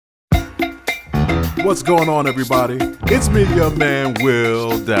What's going on, everybody? It's me, your man,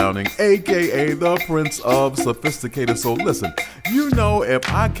 Will Downing, a.k.a. the Prince of Sophisticated. So listen, you know if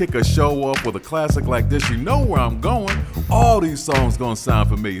I kick a show off with a classic like this, you know where I'm going. All these songs gonna sound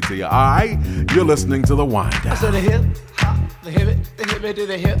familiar to you, alright? You're listening to The Wind Down. I said the hip hop, the hip it to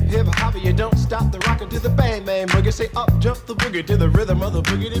the hip hop. You don't stop the rockin' to the bang bang boogie. Say up jump the boogie to the rhythm of the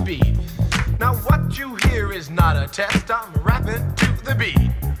boogie to beat. Now what you hear is not a test. I'm rapping to the beat.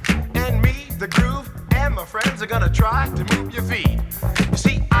 And me, the groove, and my friends are gonna try to move your feet. You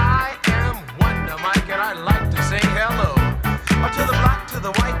see, I am Wonder Mike, and I like to say hello. To the black, to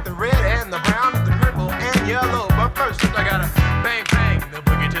the white, the red, and the brown, the purple, and yellow. But first, I gotta bang, bang, the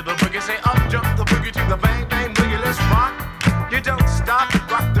boogie to the boogie. Say up, jump the boogie to the bang, bang, boogie. Let's rock. You don't stop,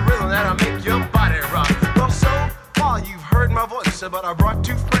 rock the rhythm that'll make your body rock. Well, so far you've heard my voice, but I brought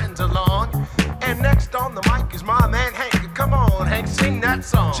two friends along. And next on the mic is my man Hank. Come on, Hank, sing that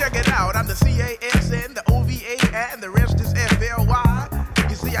song. Check it out, I'm the CASN, the OVA, and the rest is FLY.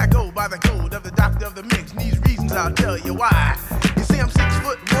 You see, I go by the code of the doctor of the mix, and these reasons I'll tell you why. You see, I'm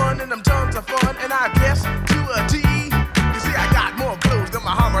 6'1" and I'm tons of fun, and I dress to a T. You see, I got more clothes than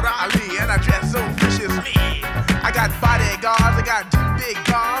Muhammad Ali, and I dress so viciously. I got bodyguards, I got two big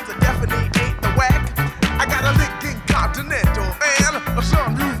guns, I definitely ain't the whack. I got a Lincoln Continental and a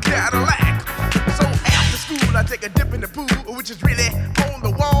sunroof Cadillac. So after school, I take a dip in the pool, which is really on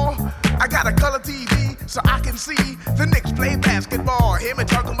the wall. I got a color TV so I can see the Knicks play basketball. Him and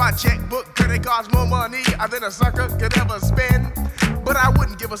talking my checkbook, credit cards, more money than a sucker could ever spend. But I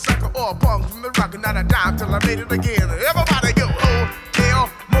wouldn't give a sucker or a punk from the rock, not a dime till I made it again. Everybody go, hotel,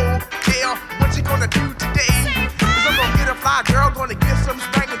 motel, what you gonna do today? Cause I'm gonna get a fly girl, gonna get some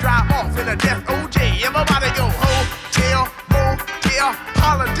spank and drive off in a death OJ. Everybody go, hotel, motel,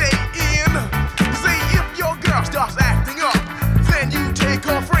 holiday inn. Say if your girl starts acting up, then you take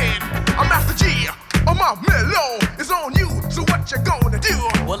her friend. I'm Master G, my mellow is on you, so what you gonna do?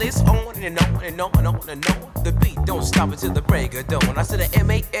 Well, it's on and on and on and on and on. The beat don't stop until the break of dawn. I said a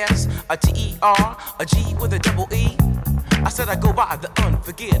M-A-S, a T-E-R, a G with a double E. I said I go by the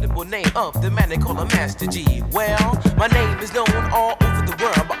unforgettable name of the man they call a Master G. Well, my name is known all over the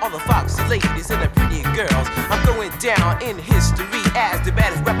world by all the foxy ladies and the pretty girls. I'm going down in history as the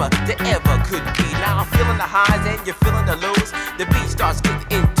baddest rapper that ever could be. Now I'm feeling the highs and you're feeling the lows. The beat starts getting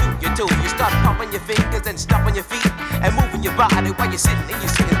into your toes. You start popping your fingers and stomping your feet and moving your body while you're sitting and you're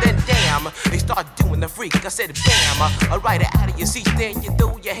sitting. Then damn, they start doing the freak. I said bam, I ride it out of your seat. Then you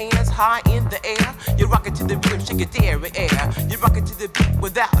throw your hands high in the air. You rock it to the rhythm, shake it there in air. You rock it to the beat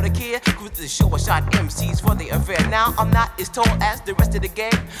without a care. Cruise to the show, I shot MCs for the affair. Now I'm not as tall as the rest of the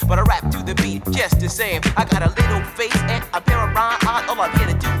gang, but I rap to the beat just the same. I got a little face and a pair of rhyme eyes. All I'm here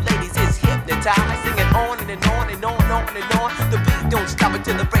to do, ladies, is hypnotize. Singing on and on and on and on and on. The beat don't stop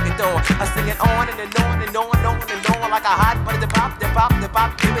until the break of dawn. I sing it on and on and on and on and on like a hot butter. The pop, the pop, the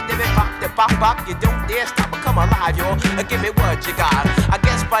pop, give it, pop, the pop, pop. You don't dare stop or come alive, y'all. Give me what you got. I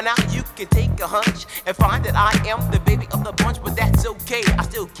guess by now you can take a hunch and find that I am the baby of the bunch, but that's okay. I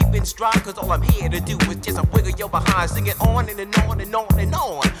still keep in stride, cause all I'm here to do is just a wiggle your behind. Sing it on and on and on and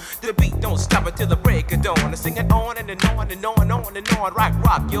on. The beat don't stop until the break of dawn. I sing it on and on and on and on and on.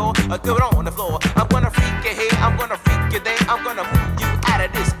 Rock, y'all. Go on the floor. I'm gonna freak you here, I'm gonna freak you there. I'm gonna move you out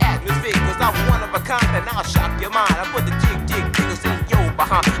of this atmosphere, cause I'm one of a kind and I'll shock your mind. I put the jiggles in your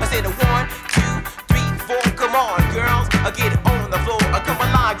behind. I said 1, 2, 3, 4. Come on, girls. Get on the floor. Come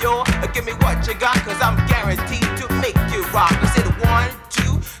alive, y'all. Give me what you got, cause I'm guaranteed to make you rock. I said 1,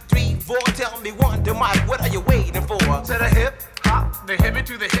 2, 3, 4. Tell me Wonder Mike, what are you waiting for? To the hip hop, the hippie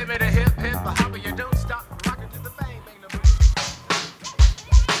to the hippie, the hip the hopper. You don't stop rocking to the bang bang.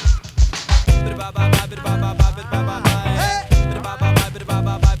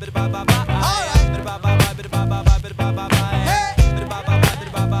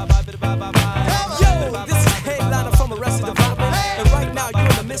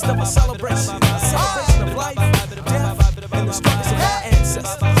 Of a celebration of life, death, and the struggles of our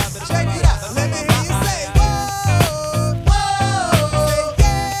ancestors. Check it out. Let me hear you say, whoa, whoa,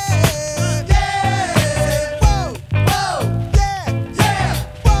 yeah, yeah, whoa, whoa, yeah, yeah,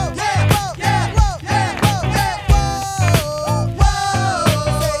 whoa, yeah, whoa, yeah, whoa, yeah, whoa, yeah, whoa, whoa,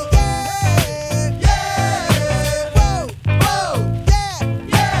 yeah, yeah, whoa, whoa, yeah,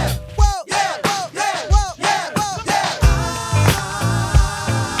 yeah, whoa, yeah, whoa, yeah, whoa, yeah, whoa, yeah.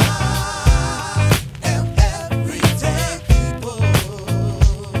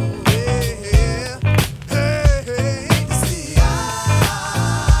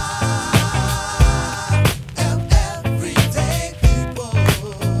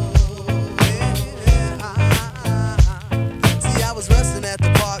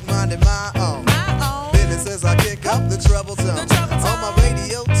 treble tone. On my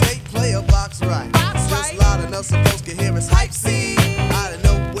radio tape, play a box right. Just loud enough so folks can hear us hype scene. Out of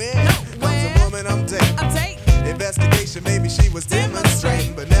nowhere comes a woman I'm dating. Investigation, maybe she was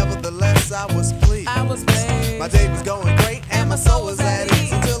demonstrating, but nevertheless I was pleased. My day was going great and my soul was at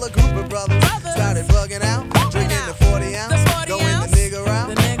ease until a group of brothers started bugging out, drinking the 40 ounce, going the nigger out,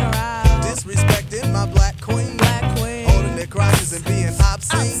 disrespecting my black queen, holding their crotches and being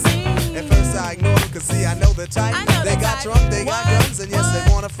obscene. At first I ignored them, cause see I know the type. They got drunk, they got guns, and yes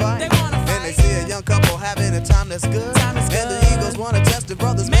they wanna fight. And they see a young couple having a time that's good, and the Eagles wanna test the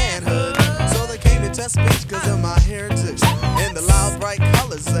brother's manhood. So they came to test speech cause of my heritage and the loud bright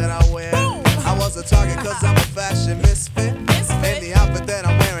colors that I wear. I was a target cause I'm a fashion misfit, and the outfit that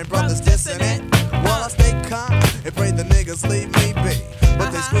I'm wearing, brothers dissing it. While I stay calm and pray the niggas leave me be,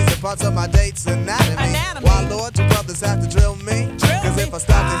 but they squeeze the parts of my date's anatomy. Why Lord, you brothers have to drill me, cause if I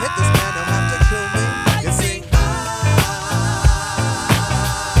start to hit this man they'll have to kill me. You see,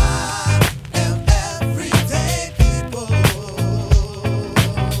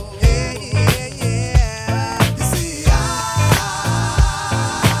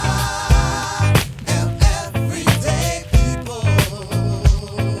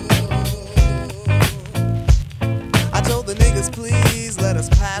 please let us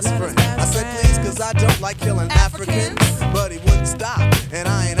pass friends. I said please cause I don't like killing Africans. But he wouldn't stop, and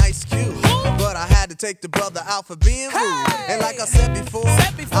I ain't Ice Cube. But I had to take the brother out for being rude. And like I said before,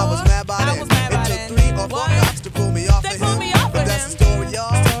 I was mad by then. It took 3 or 4 cops to pull me off of him. But that's the story,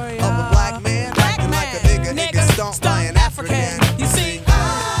 y'all, of a black man acting like a nigga stomped by an African. You see,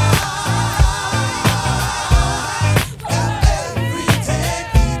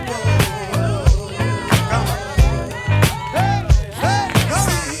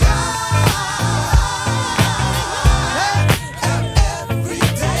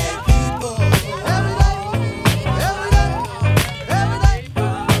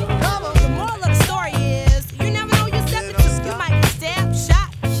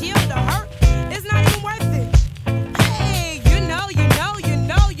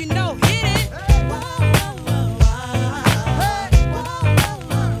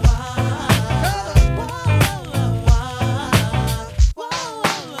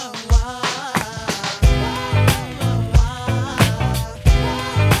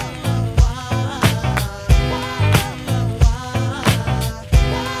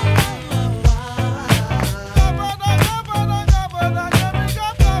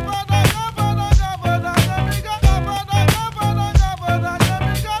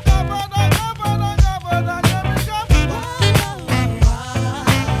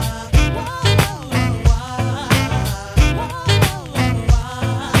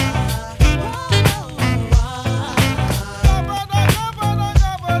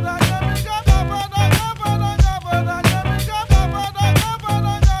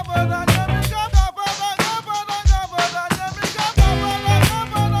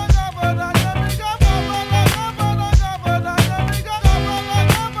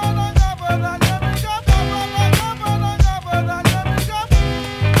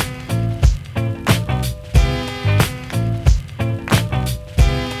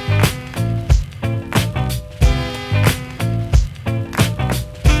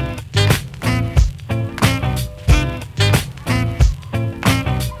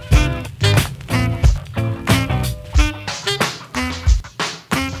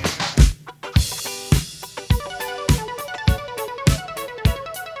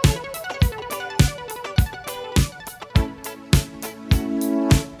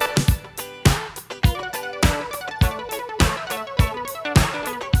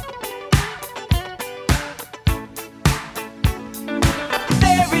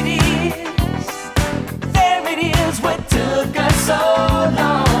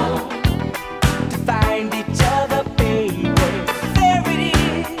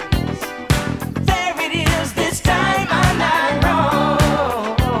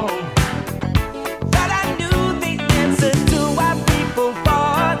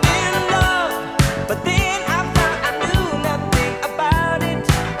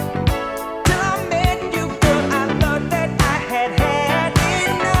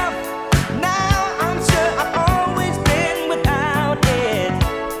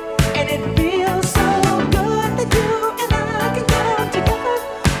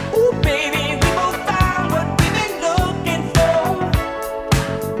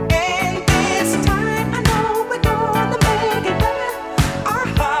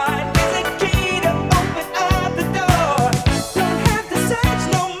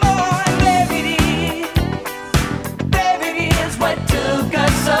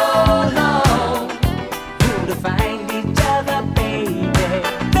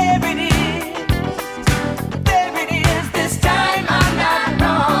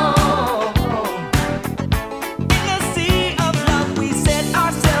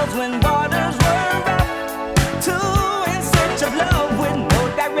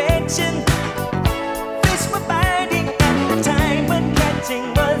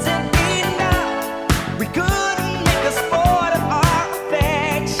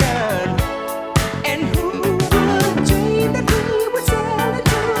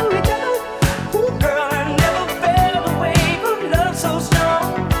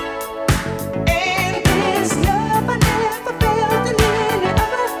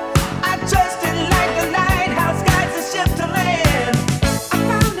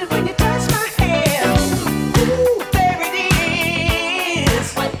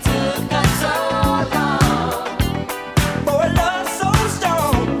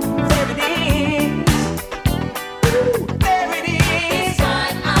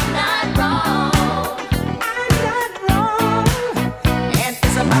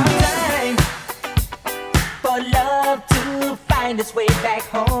 way back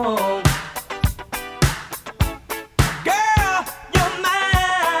home. Girl, you're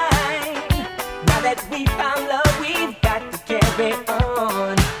mine. Now that we found love, we've got to carry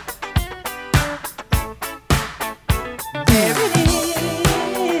on. There it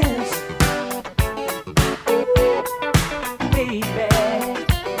is, baby.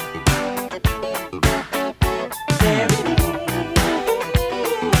 There it is.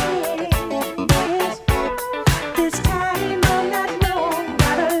 This time I'm not known,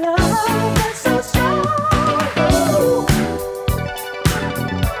 not alone.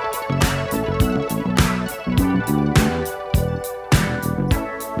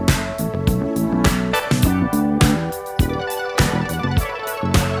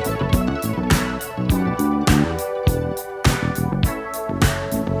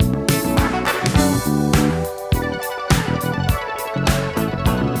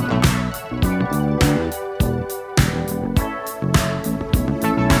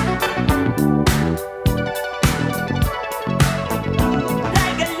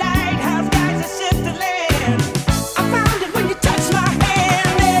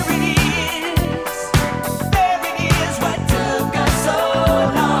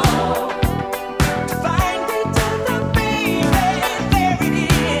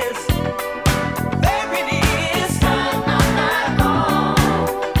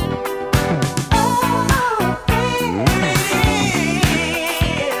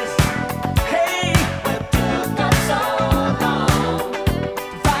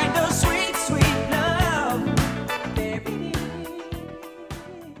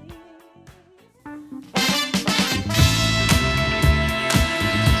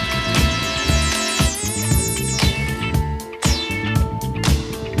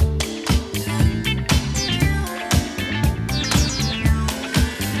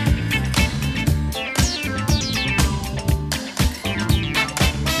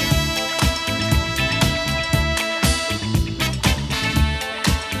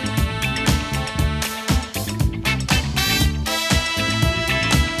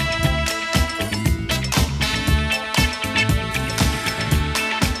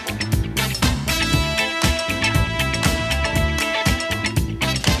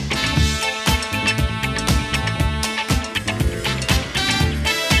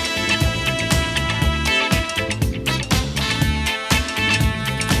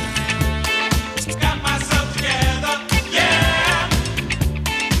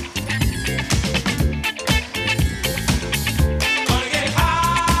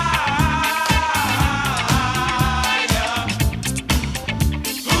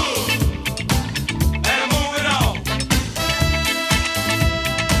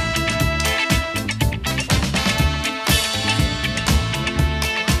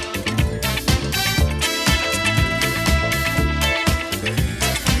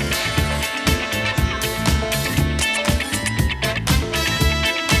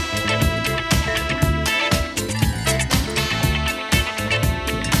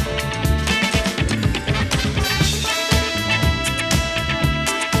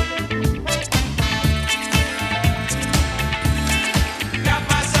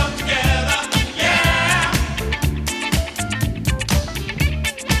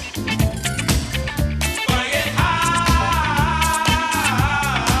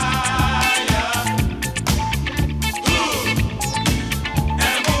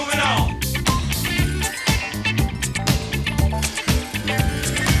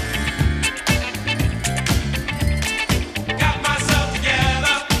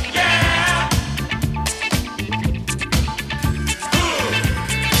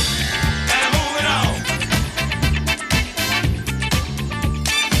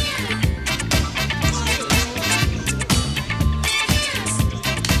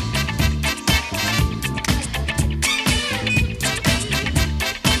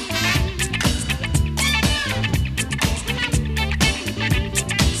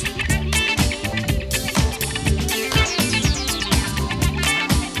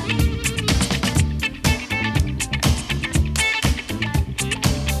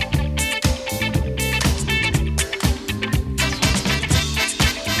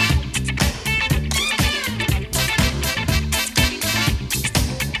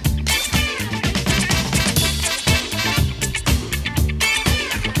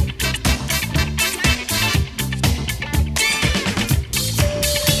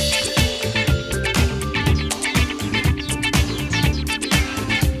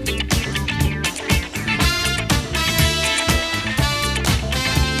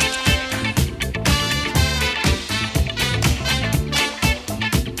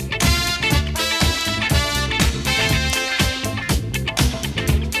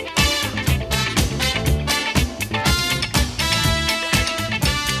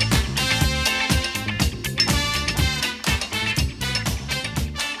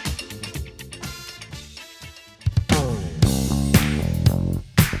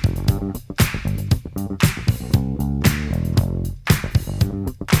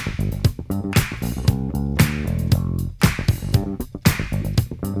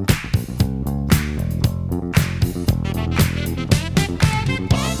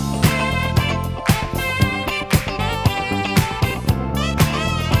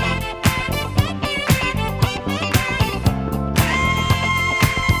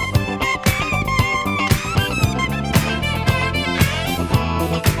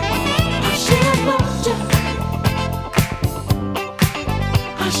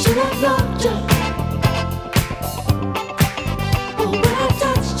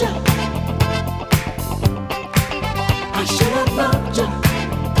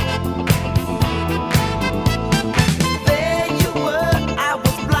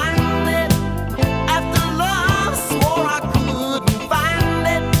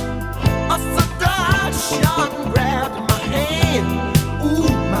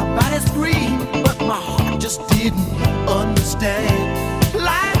 just didn't understand.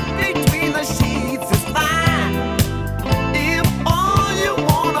 Life between the sheets is fine if all you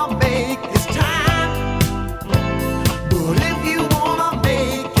wanna make is time. But if you wanna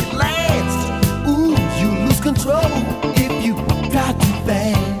make it last, ooh, you lose control if you try too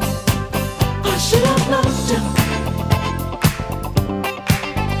fast. I should have loved you.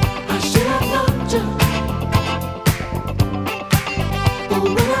 I should have loved you. But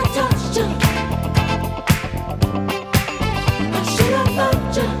when I touched you, I should have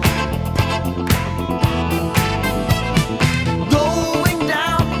loved you. Going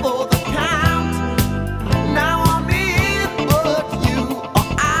down for the count. Now I'm in, but you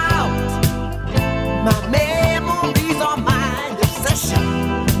are out. My memories are my obsession,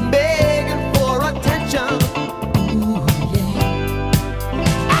 begging for attention. Ooh, yeah.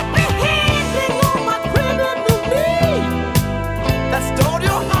 Apprehending on my criminal need that stole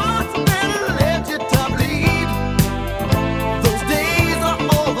your heart and left you to bleed. Those days are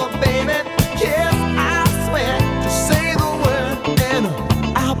over, baby. Yes, I swear. Just say the word and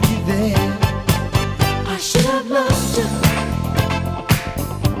I'll be there. I should have loved you.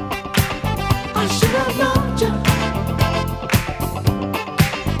 I should have loved you.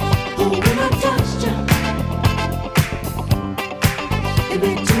 Oh, when I touched you, it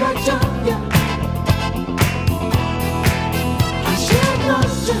made too much of you. I should have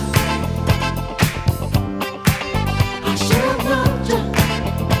loved you. I should have loved you.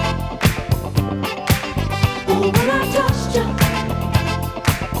 Oh, when I touched you,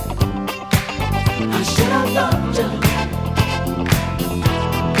 I should have loved you.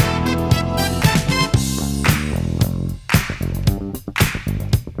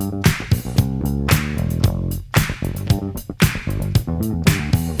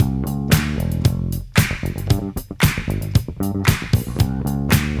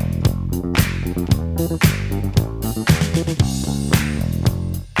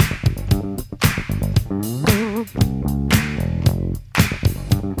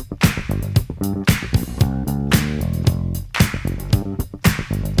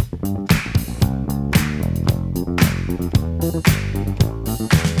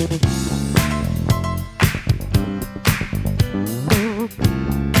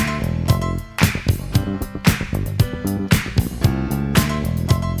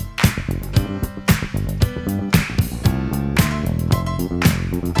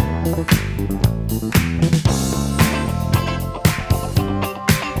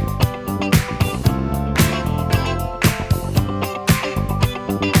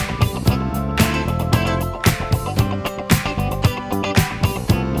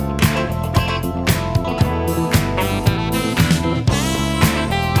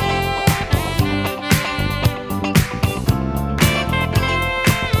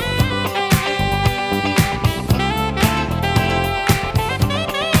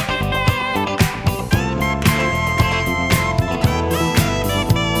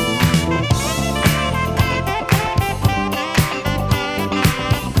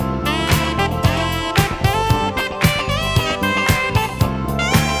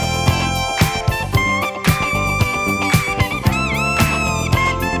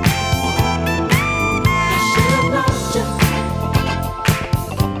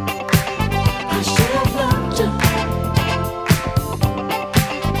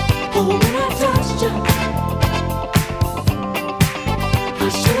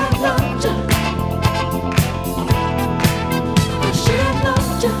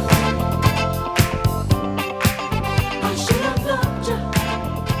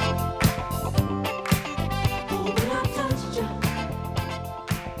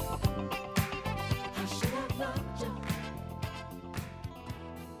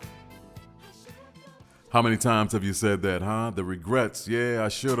 How many times have you said that, huh? The regrets. Yeah, I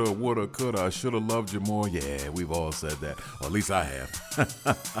shoulda, woulda, coulda. I shoulda loved you more. Yeah, we've all said that. Or at least I have.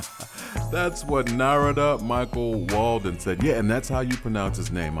 That's what Narada Michael Walden said. Yeah, and that's how you pronounce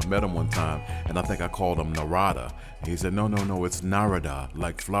his name. I met him one time, and I think I called him Narada. And he said, no, it's Narada,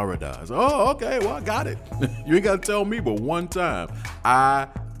 like Florida. I said, oh, okay, well, I got it. You ain't got to tell me but one time. I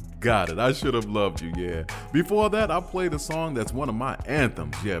got it. I should have loved you, yeah. Before that, I played a song that's one of my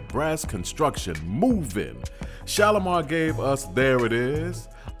anthems. Yeah, Brass Construction, Movin'. Shalimar gave us There It Is.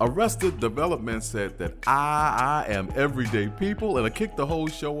 Arrested Development said that I am everyday people, and I kicked the whole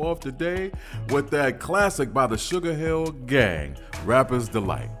show off today with that classic by the Sugar Hill Gang, Rapper's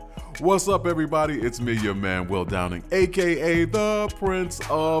Delight. What's up, everybody? It's me, your man, Will Downing, a.k.a. the Prince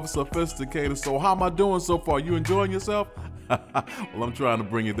of Sophisticated Soul. How am I doing so far? You enjoying yourself? Well, I'm trying to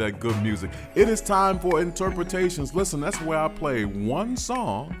bring you that good music. It is time for interpretations. Listen, that's where I play one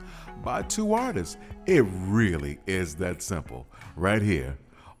song by two artists. It really is that simple. Right here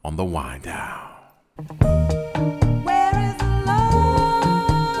on The Wind Down. Where is the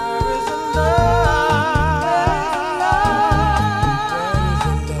love? Where is the love?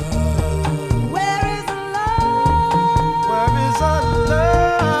 Where is the love? Where is the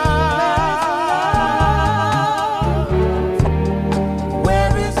love?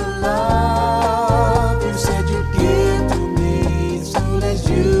 Where is the love you said you'd give to me as soon as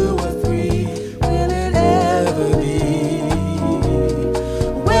you were free? Will it ever be?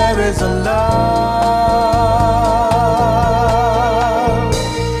 Where is the love?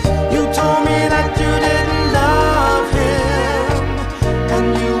 You told me that you didn't love him and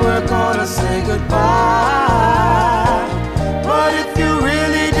you were gonna say goodbye. But if you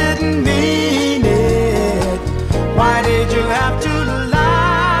really didn't mean it, why did you have to lie?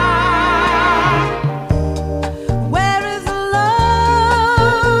 Where is the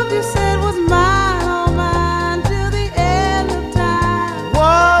love you said was mine, all mine till the end of time?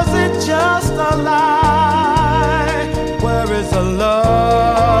 Was it just a lie? Where is the love?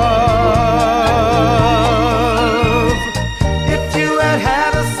 If you had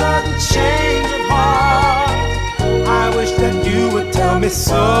had a sudden change of heart, I wish that you would tell me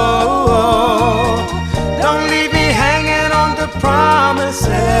so. Don't leave me hanging on to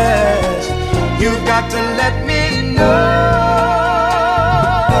promises. You've got to let me know.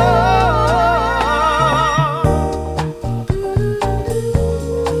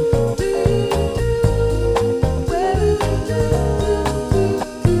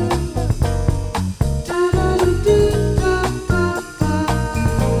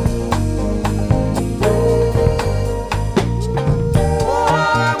 Oh,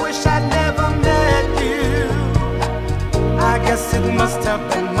 I wish I'd never met you. I guess it must have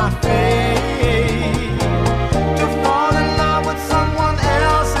been my fate to fall in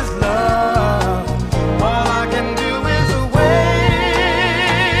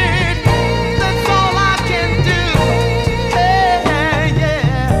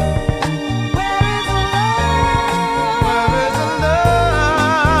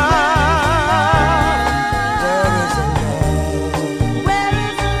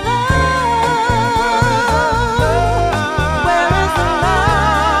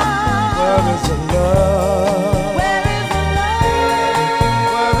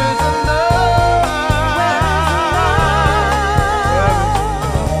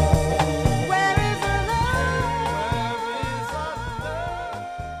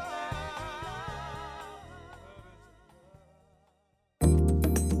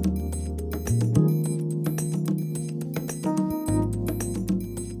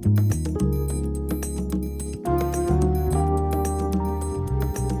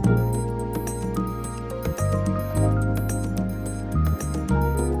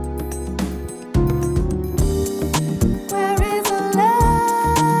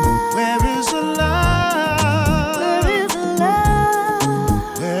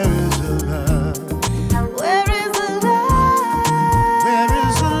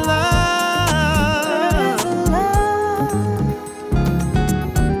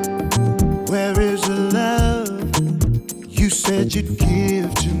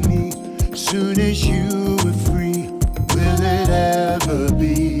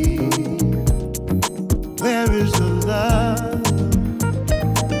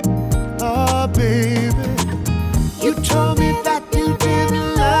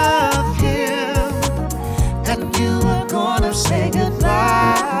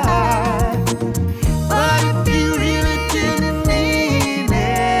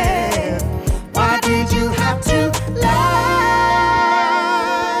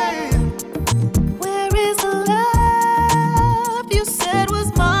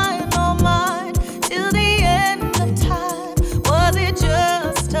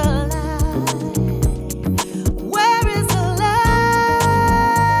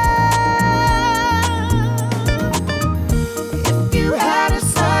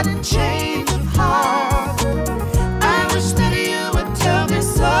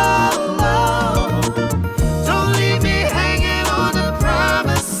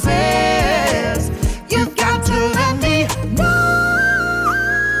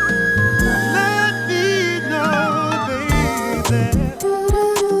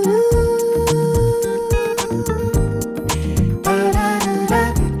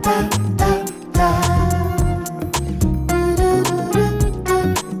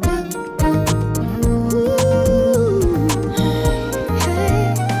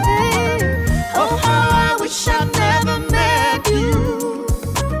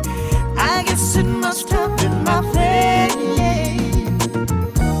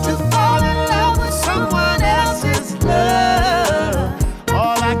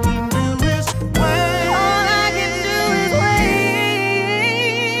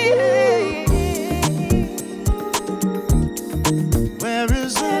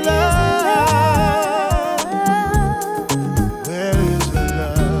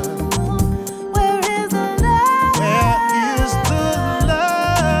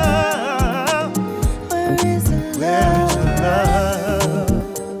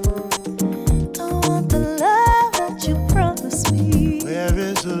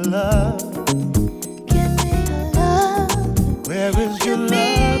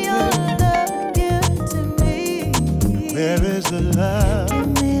love? Give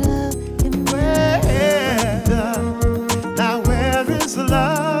me love, give me love. Now where is the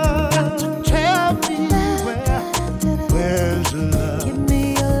love? Tell me where's the love? Give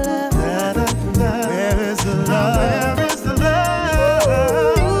me your love. Where is the love? Where is the love?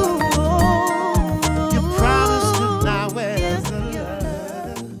 You promised it, now where's the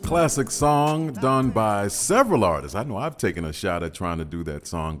love? Classic song done by several artists. I know I've taken a shot at trying to do that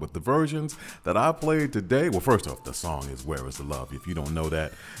song, but the versions that I played today, well, first off, the song is Where Is the Love? If you don't know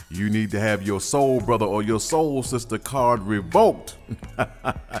that, you need to have your soul brother or your soul sister card revoked.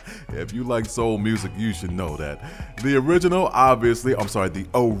 If you like soul music, you should know that. The original, obviously, the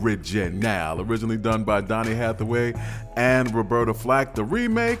original, originally done by Donny Hathaway and Roberta Flack. The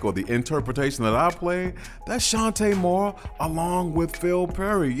remake or the interpretation that I played, that's Shantae Moore along with Phil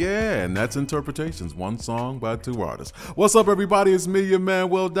Perry. Yeah, and that's Interpretations, one song by two artists. What's up, everybody? It's me, your man,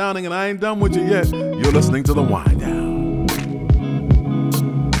 Will Downing, and I ain't done with you yet. You're listening to The Wind Down.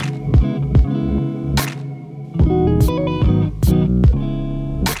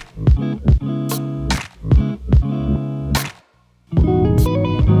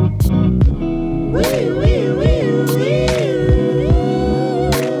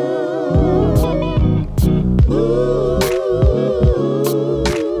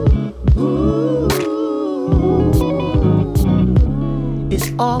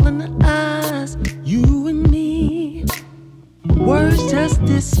 All in the eyes, you and me. Words just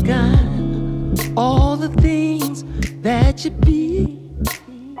describe all the things that you be.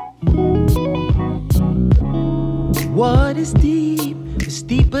 What is deep is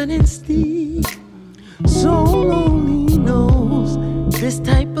deeper than steep. Soul only knows this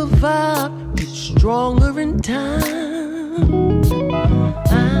type of vibe gets stronger in time.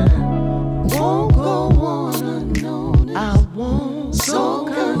 I won't go on unnoticed. I won't. So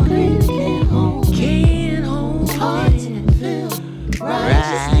concrete, can't hold hearts feel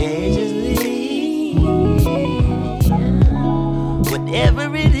righteously.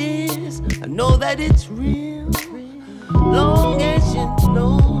 Whatever it is, I know that it's real. Long as you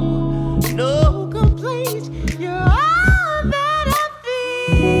know, no complaints, you're all that I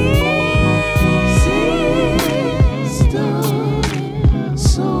feel. Sister,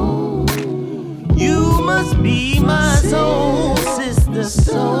 soul, you must be my soul.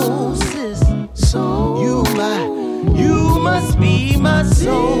 Soul, sister, soul. You must be my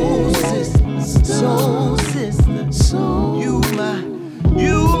soul, sister, soul, sister, soul. You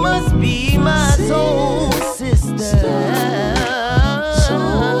must be my soul,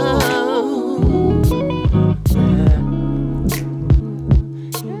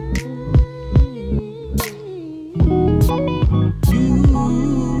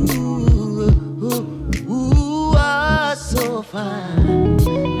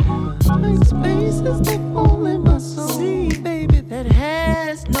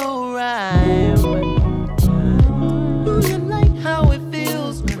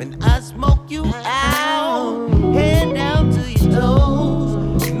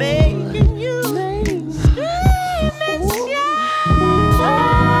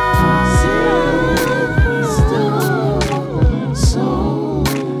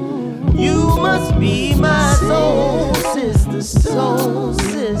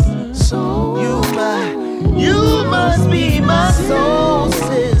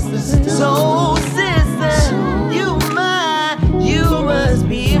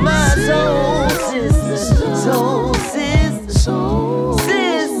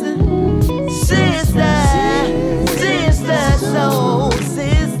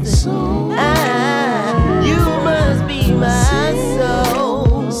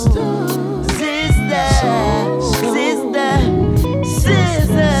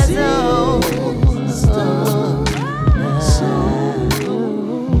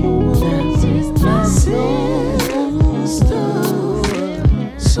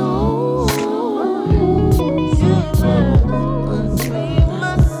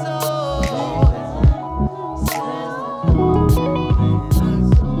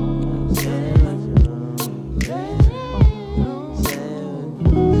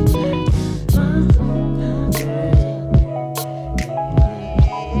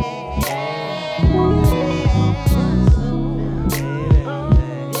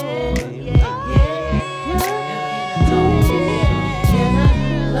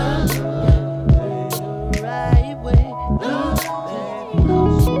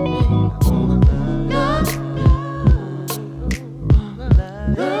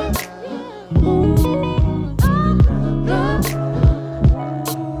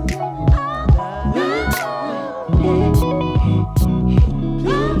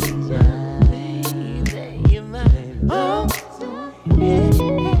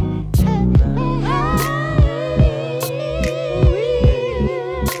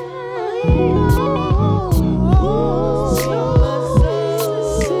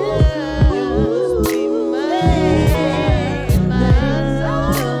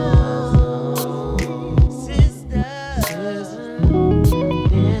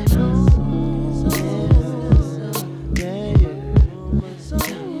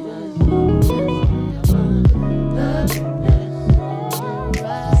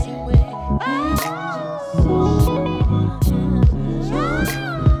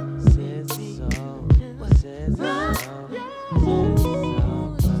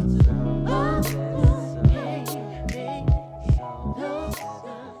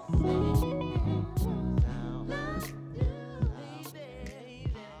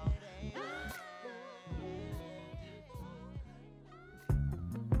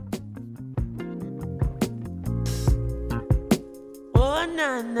 Oh,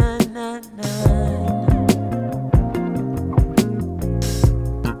 na na na na.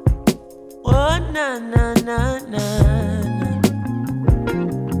 Oh, na na na na.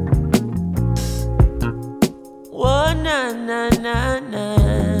 Oh, na na na na.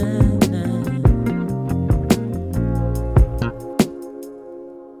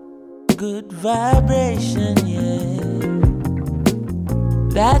 Good vibration, yeah.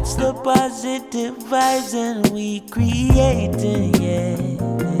 That's the positive vibes and we creating, yeah.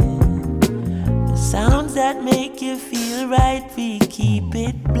 The sounds that make you feel right, we keep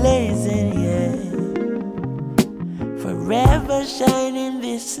it blazing, yeah. Forever shining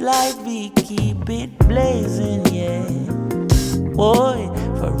this light, we keep it blazing, yeah. Boy,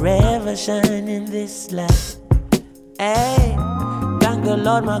 forever shining this light. Hey, thank the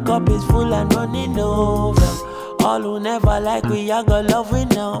Lord, my cup is full and running over. All who never like we, I got love we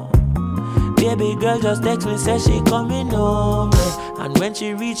know. Baby girl just text me, says she coming over. And when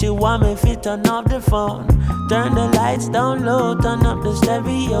she reach it, want me fit turn off the phone. Turn the lights down low, turn up the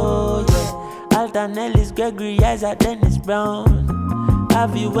stereo, yeah. Alton Ellis, Gregory Isaac, Dennis Brown.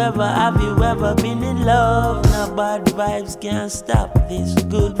 Have you ever been in love? Now bad vibes can't stop this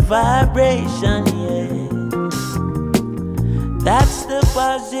good vibration, yeah. That's the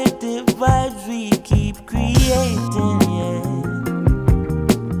positive vibes we keep creating, yeah.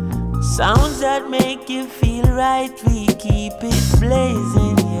 Sounds that make you feel right, we keep it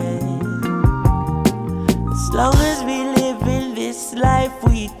blazing, yeah. As long as we live in this life,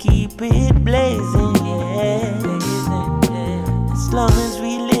 we keep it blazing, yeah. As long as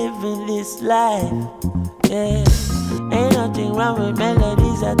we live in this life, yeah. Ain't nothing wrong with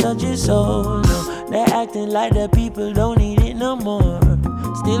melodies that touch your soul, no. They're acting like the people don't need it no more.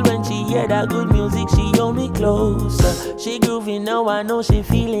 Still when she hear that good music, she hold me closer. She grooving now, I know she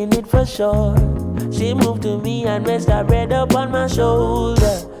feeling it for sure. She moved to me and rest her head up on my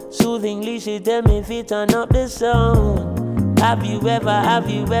shoulder. Soothingly she tell me if it turn up the sound. Have you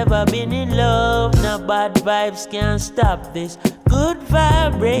ever been in love? Now bad vibes can't stop this good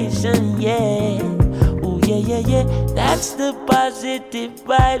vibration, yeah. Yeah. That's the positive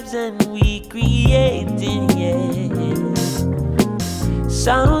vibes and we creating, yeah.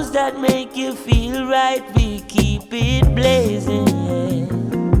 Sounds that make you feel right, we keep it blazing, yeah.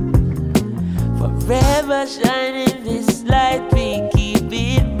 Forever shining this light, we keep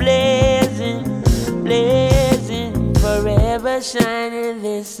it blazing, blazing. Forever shining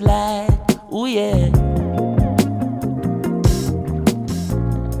this light, ooh yeah.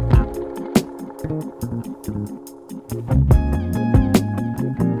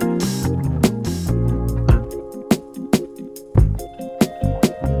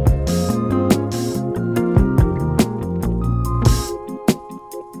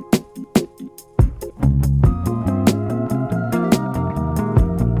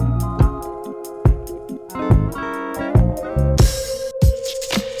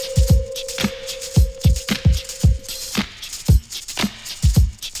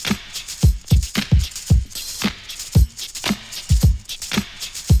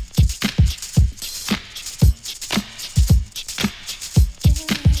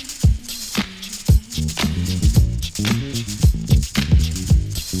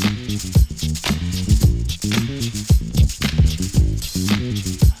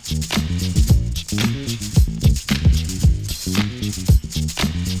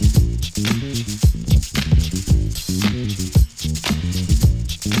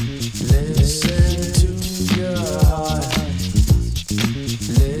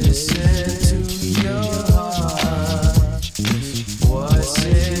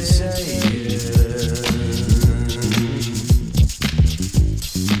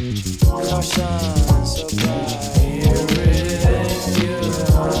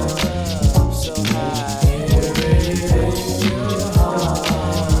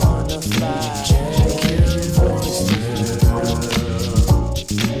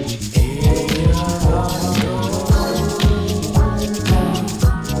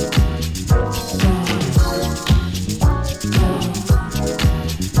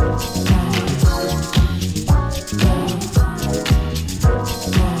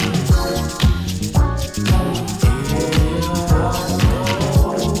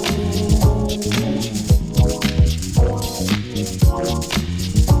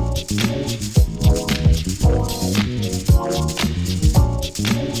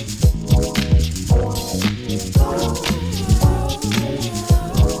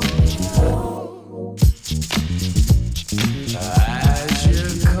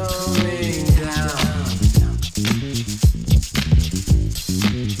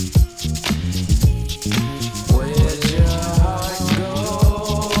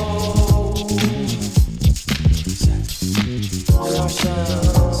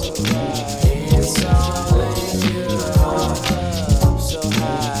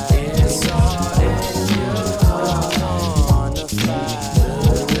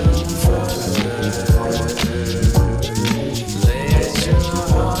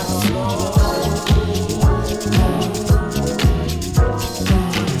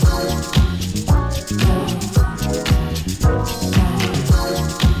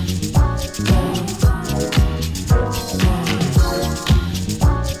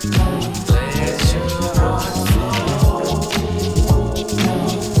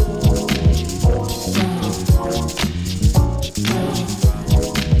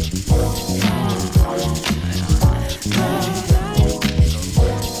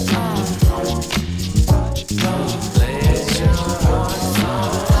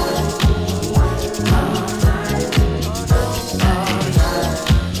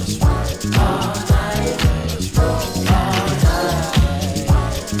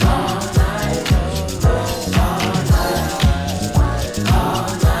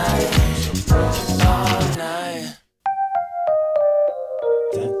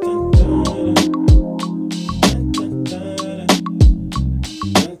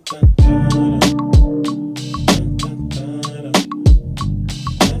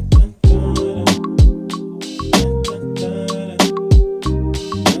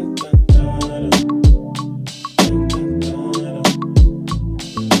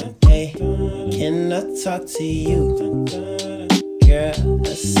 talk to you. Girl,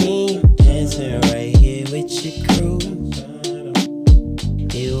 I seen you dancing right here with your crew.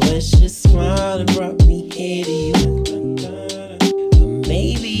 It was your smile that brought me here to you. But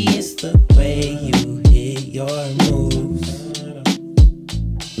maybe it's the way you hit your moves.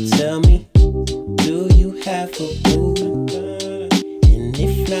 Tell me, do you have a boo? And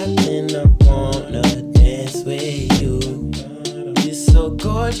if not, then I wanna dance with you. You're so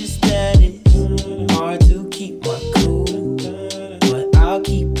gorgeous that it's hard to keep my cool. But I'll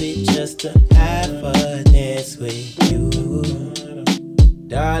keep it just to have a dance with you.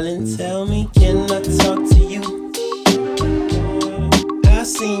 Darling, tell me, can I talk to you? I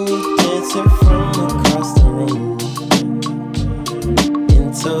seen you dancing from across the room.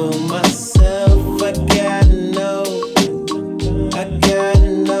 And told myself I gotta know you. I gotta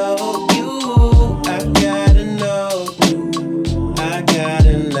know you. I gotta know you. I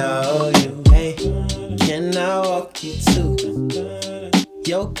gotta know you. Hey, can I walk you to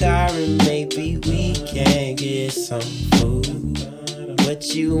your car and maybe we can get some food?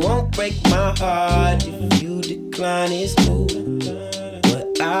 But you won't break my heart if you decline, it's cool.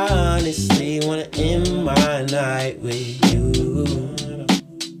 But I honestly wanna end my night with you.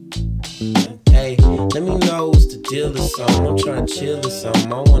 Hey, let me know what's the deal or something. I'm trying to chill or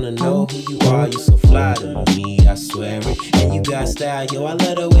something. I wanna know who you are, you so fly to me, I swear it. And you got style, yo, I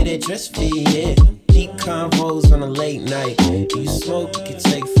love the way that dress fit, yeah. Deep convos on a late night. If you smoke, you can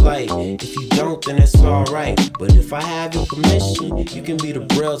take flight. If you don't, then that's alright. But if I have your permission, you can be the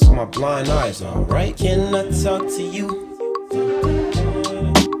braille to my blind eyes, alright? Can I talk to you?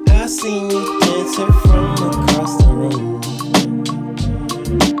 I seen you dancing from across the room.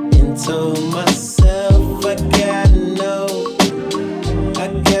 And told myself I gotta know you. I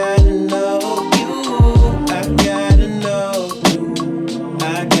gotta know you. I gotta know you.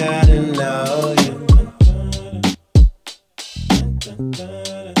 I gotta know you.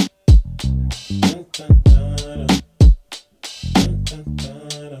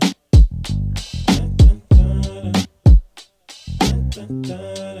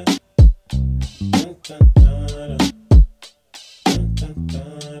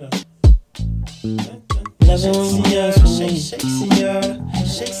 Loving when you dance with me. Shake, senora.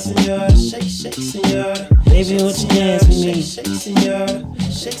 Shake, senora. Shake, shake, senora. Baby, won't you dance with me? Shake, senora.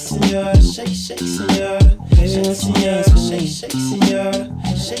 Shake, senora. Shake, shake, senora. Baby, won't you dance with me? Shake, senora.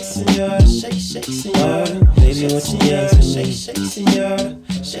 Shake, senora. Shake, shake, senora. Baby, won't you dance with me? Shake, senora.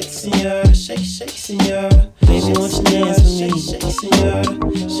 Shake, senora. Shake, shake, senora. Baby, won't you dance with me? Shake, senora.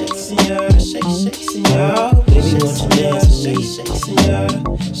 Shake, senora. Shake, shake, senora. Baby, won't you dance with me? Shake, senora.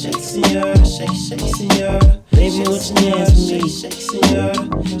 Shake, senora. Shake, shake, senora. Baby, won't you dance with me? Shake, senora.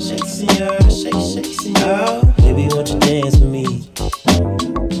 Shake, senora. Shake, shake, senora. Baby, won't you dance with me?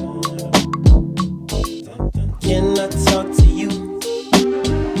 Can I talk to you?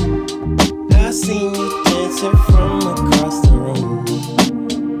 I seen you dancing from across the room.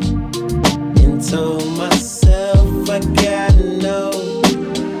 And told myself I gotta know you.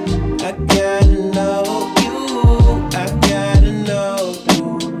 I gotta know you. I gotta know you.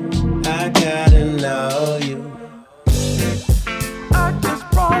 I gotta know you. I just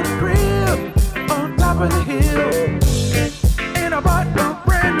bought a crib on top of the hill, and I bought a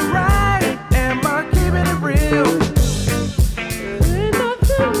brand new ride. Am I keeping it real? Ain't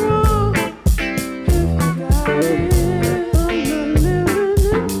nothing wrong if you got it. I'm not living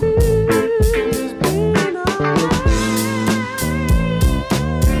in fear, just being alright.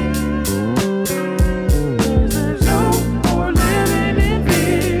 There's no more living in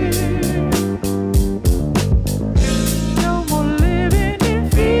fear. No more living in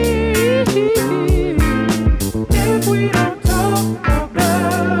fear.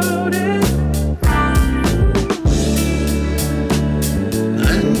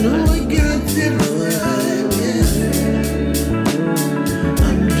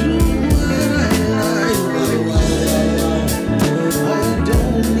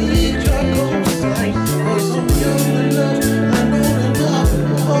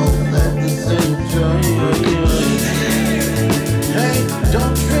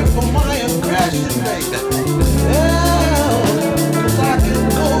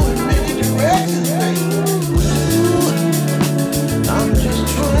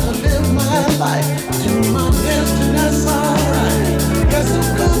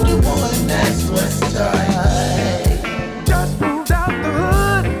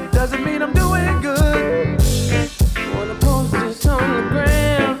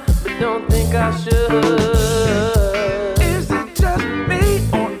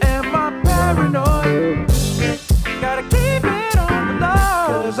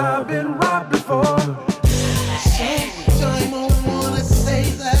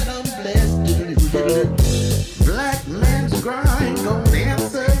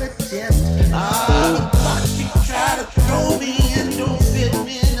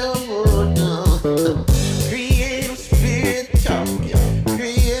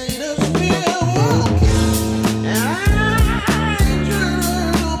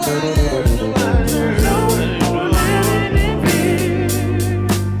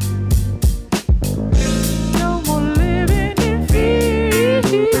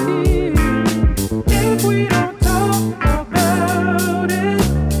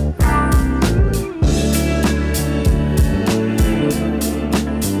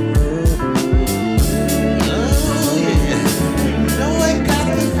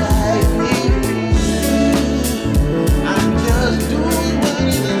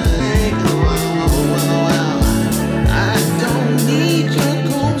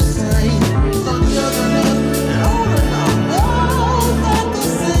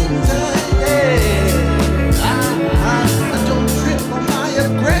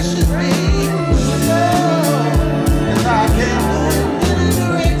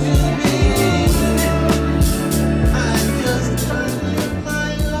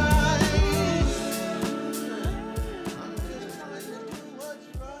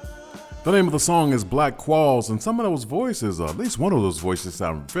 The name of the song is Black Qualls, and some of those voices, at least one of those voices,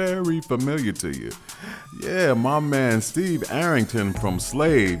 sound very familiar to you. Yeah, my man Steve Arrington from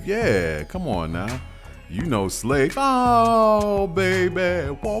Slave. Yeah, come on now. You know Slave. Oh,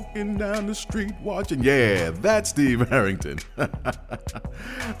 baby, walking down the street watching. Yeah, that's Steve Harrington.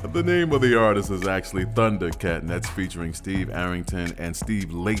 The name of the artist is actually Thundercat, and that's featuring Steve Arrington and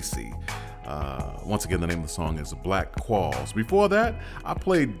Steve Lacy. Once again, the name of the song is Black Qualls. Before that, I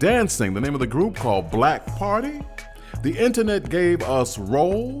played Dancing, the name of the group called Black Party. The Internet gave us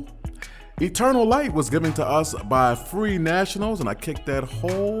Roll. Eternal Light was given to us by Free Nationals, and I kicked that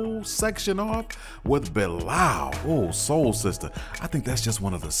whole section off with Bilal. Oh, Soul Sister. I think that's just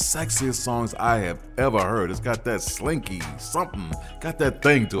one of the sexiest songs I have ever heard. It's got that slinky something, got that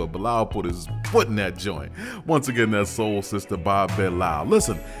thing to it. Bilal put his foot in that joint. Once again, that's Soul Sister by Bilal.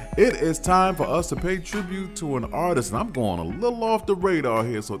 Listen, it is time for us to pay tribute to an artist, and I'm going a little off the radar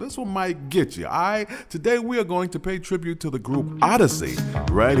here, so this one might get you. Today we are going to pay tribute to the group ODYSSEY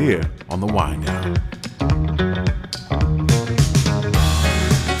right here on the Wind Down.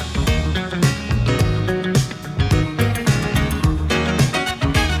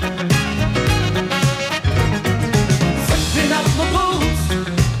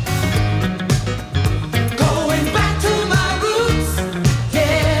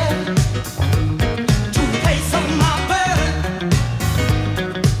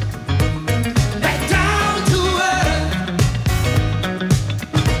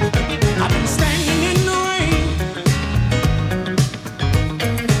 Standing in the rain.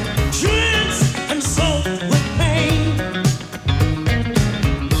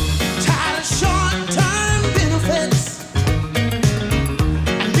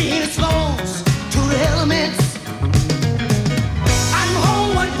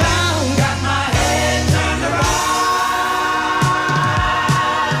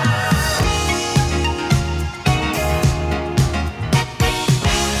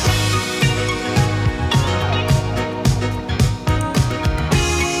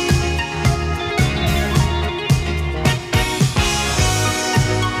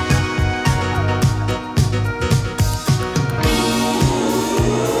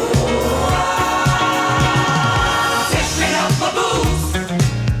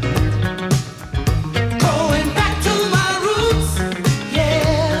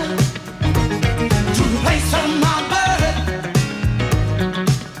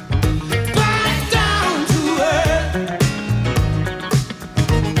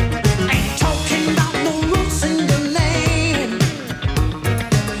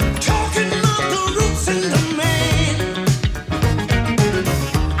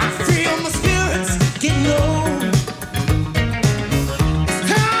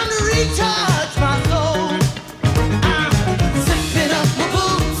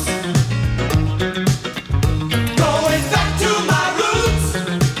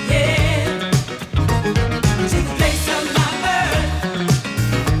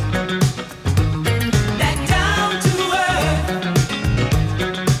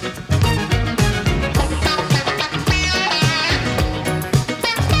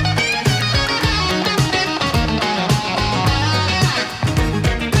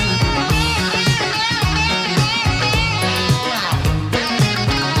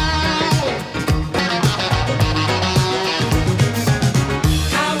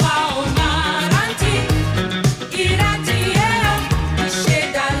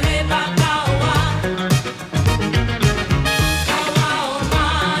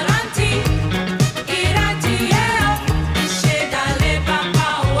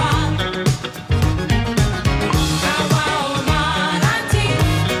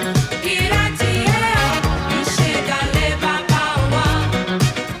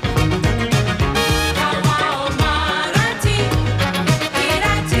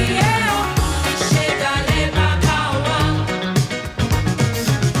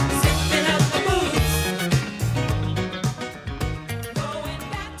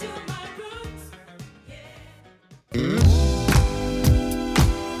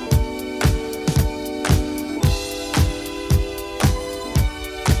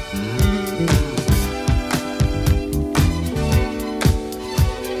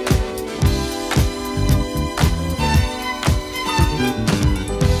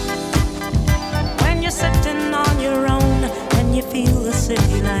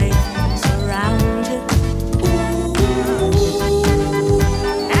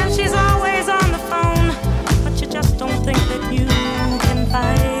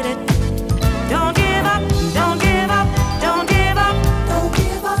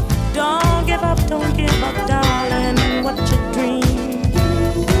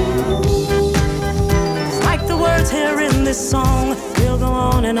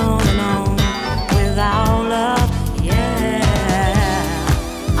 and on and on without love. Yeah,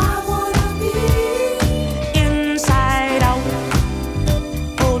 I wanna be inside out.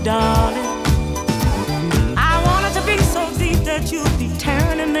 Oh, darling, I want it to be so deep that you'll be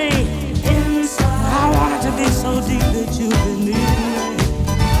turning me inside. I want it to be so deep that you'll be needing me.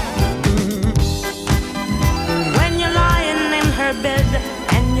 When you're lying in her bed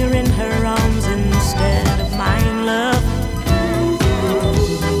and you're in her arms instead of mine, love.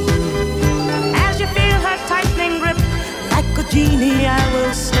 As you feel her tightening grip, like a genie, I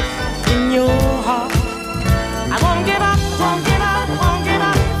will slip in your heart. I won't give up, won't give up, won't give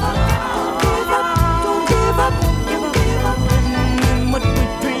up. Don't give up, don't give up, give up in what we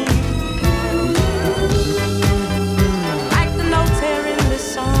dream. Like the notes here in this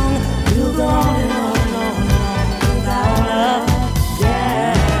song, we'll go on and on and on and on without love.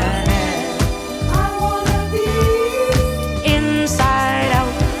 Yeah, I wanna be inside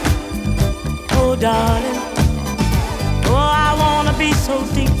out. Oh, darling, oh, I wanna be so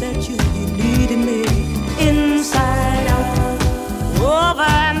deep that you'll be needing me inside out, over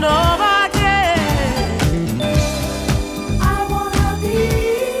and over again. I wanna be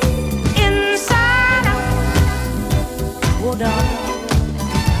inside out. Oh, darling,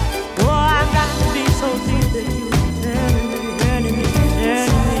 oh, I got to be so deep that you'll be turning me, turning me,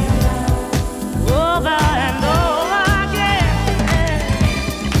 turning me over and over again.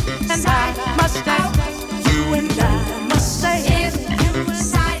 And I must stay, you and I must stay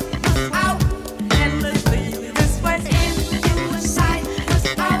inside out. Endlessly this way, inside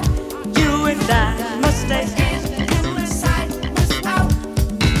out. You and I must stay inside out.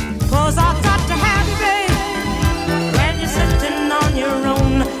 'Cause I've got to have you, babe. When you're sitting on your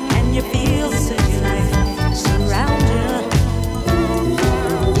own and you feel the city life surround you.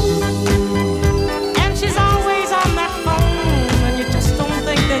 And she's always on that phone and you just don't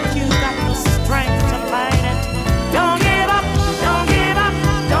think that you got the strength to fight it. Don't give up, don't give up,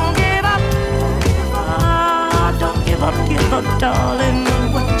 don't give up. Ah, don't give up, darling, on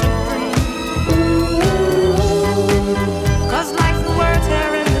what you dream. 'Cause like the words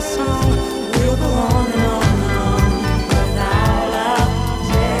here in the song, we'll go on and on and on without love.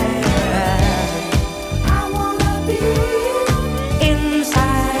 Yeah, I wanna be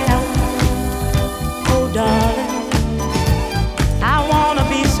inside out. Oh, darling, I wanna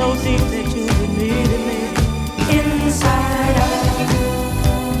be so deep that you'll be needing me inside out.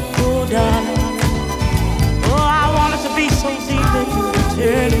 Oh, darling, oh, I want it to be so deep that you'll be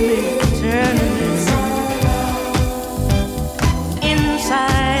turning me, turning me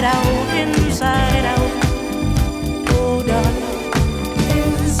inside out, inside out. Oh, darling,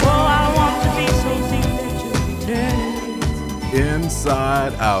 oh, I want to be so deep that you'll be turning me.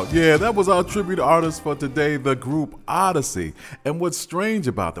 Inside Out. Yeah, that was our tribute artist for today, the group Odyssey. And what's strange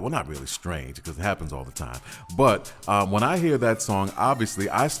about that, well, not really strange because it happens all the time, but when I hear that song, obviously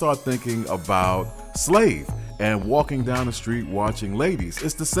I start thinking about Slave and walking down the street watching ladies.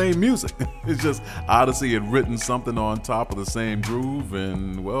 It's the same music. It's just Odyssey had written something on top of the same groove,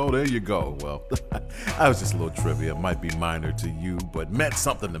 and well, there you go. Well, that was just a little trivia. It might be minor to you, but meant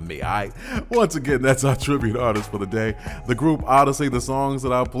something to me, all right? Once again, that's our tribute artist for the day, the group Odyssey. The songs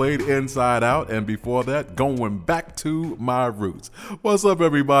that I played, Inside Out, and before that, Going Back to My Roots. What's up,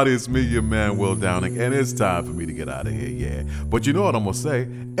 everybody? It's me, your man, Will Downing, and it's time for me to get out of here, yeah. But you know what I'm gonna say?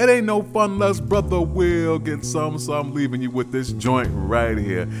 It ain't no fun unless Brother Will gets some, so I'm leaving you with this joint right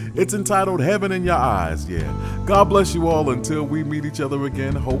here. It's entitled Heaven in Your Eyes, yeah. God bless you all until we meet each other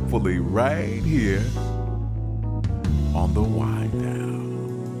again, hopefully right here on the Wind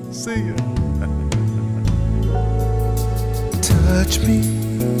Down. See ya. Touch me,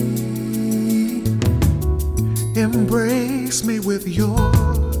 embrace me with your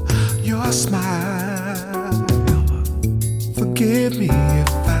smile. Forgive me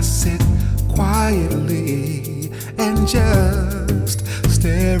if I sit quietly and just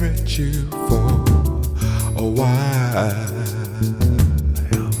stare at you for a while.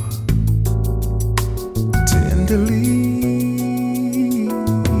 Tenderly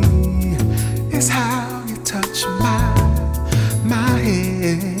is how you touch my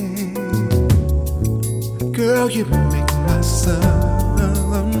head. Girl, you make my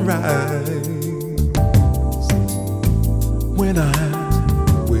sun rise when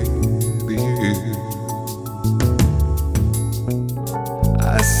I'm with you.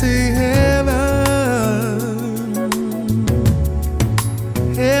 I see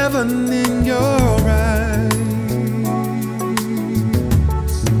heaven in your eyes,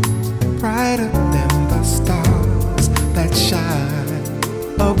 brighter than the stars that shine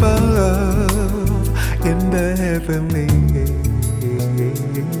above in the heavenly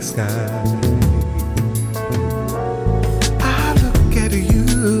sky. I look at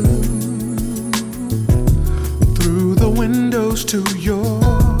you through the windows to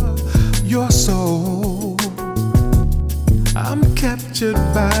your soul. I'm captured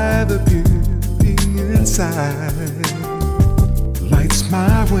by the beauty inside. Lights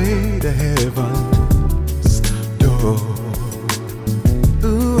my way to heaven's door.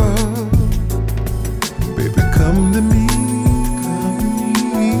 Ooh, oh, baby, come to me.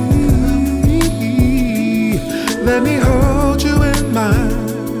 Let me hold you in my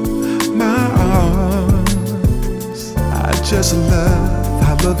arms. I just love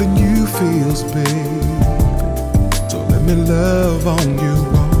how loving you feels, babe. So let me love on you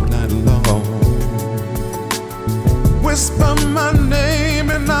all night long. Whisper my name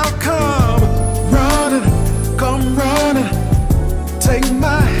and I'll come running. Take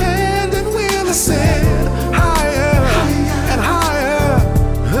my hand and we'll ascend higher and higher.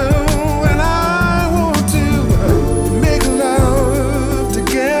 Oh, and I want to make love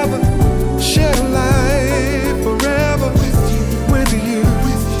together, share life forever with you.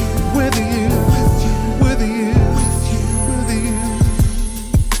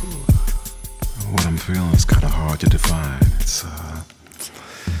 What I'm feeling is kind of hard to define.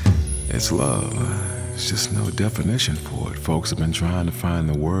 It's love. There's just no definition for it. Folks have been trying to find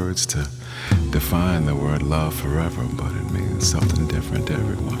the words to define the word love forever, but it means something different to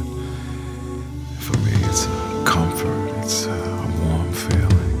everyone. For me, it's a comfort. It's a warm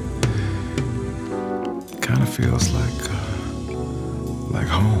feeling. Kind of feels like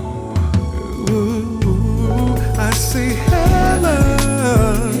home. Ooh, I see.